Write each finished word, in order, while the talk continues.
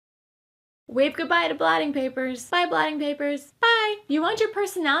Wave goodbye to blotting papers. Bye, blotting papers. Bye. You want your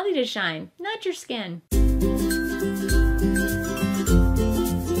personality to shine, not your skin.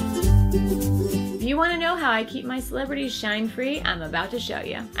 If you want to know how I keep my celebrities shine free, I'm about to show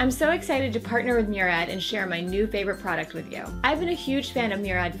you. I'm so excited to partner with Murad and share my new favorite product with you. I've been a huge fan of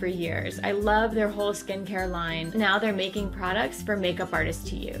Murad for years. I love their whole skincare line. Now they're making products for makeup artists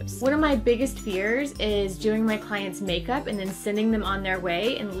to use. One of my biggest fears is doing my clients' makeup and then sending them on their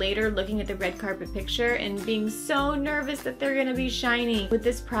way and later looking at the red carpet picture and being so nervous that they're gonna be shiny. With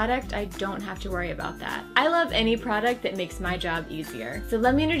this product, I don't have to worry about that. I love any product that makes my job easier. So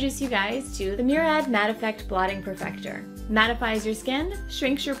let me introduce you guys to the Murad Matte Effect Blotting Perfector. Mattifies your skin,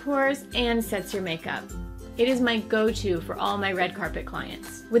 shrinks your pores, and sets your makeup. It is my go-to for all my red carpet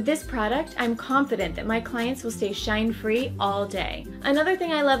clients. With this product, I'm confident that my clients will stay shine-free all day. Another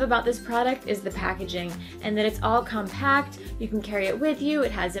thing I love about this product is the packaging and that it's all compact. You can carry it with you.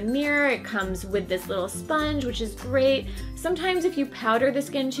 It has a mirror. It comes with this little sponge, which is great. Sometimes if you powder the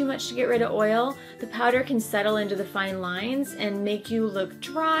skin too much to get rid of oil, the powder can settle into the fine lines and make you look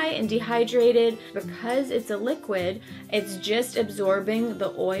dry and dehydrated. Because it's a liquid, it's just absorbing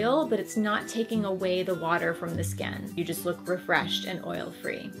the oil, but it's not taking away the water from the skin. You just look refreshed and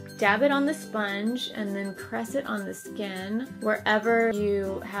oil-free. Dab it on the sponge and then press it on the skin wherever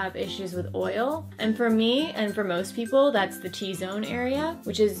you have issues with oil. And for me, and for most people, that's the T-zone area,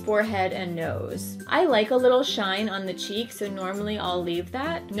 which is forehead and nose. I like a little shine on the cheek, so normally I'll leave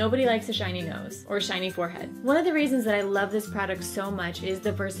that. Nobody likes a shiny nose or shiny forehead. One of the reasons that I love this product so much is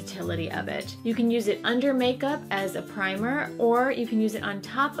the versatility of it. You can use it under makeup as a primer, or you can use it on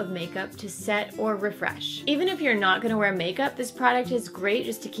top of makeup to set or refresh. Even if you're not going to wear makeup, this product is great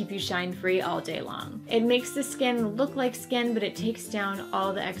just to keep you shine-free all day long. It makes the skin look like skin, but it takes down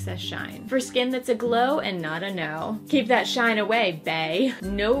all the excess shine. For skin that's a glow and not a no. Keep that shine away, bae.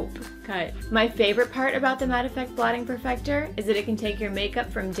 Nope. Cut. My favorite part about the Matte Effect Blotting Perfector is that it can take your makeup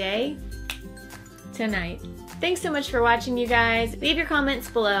from day to night. Thanks so much for watching, you guys. Leave your comments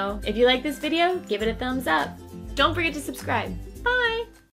below. If you like this video, give it a thumbs up. Don't forget to subscribe. Bye!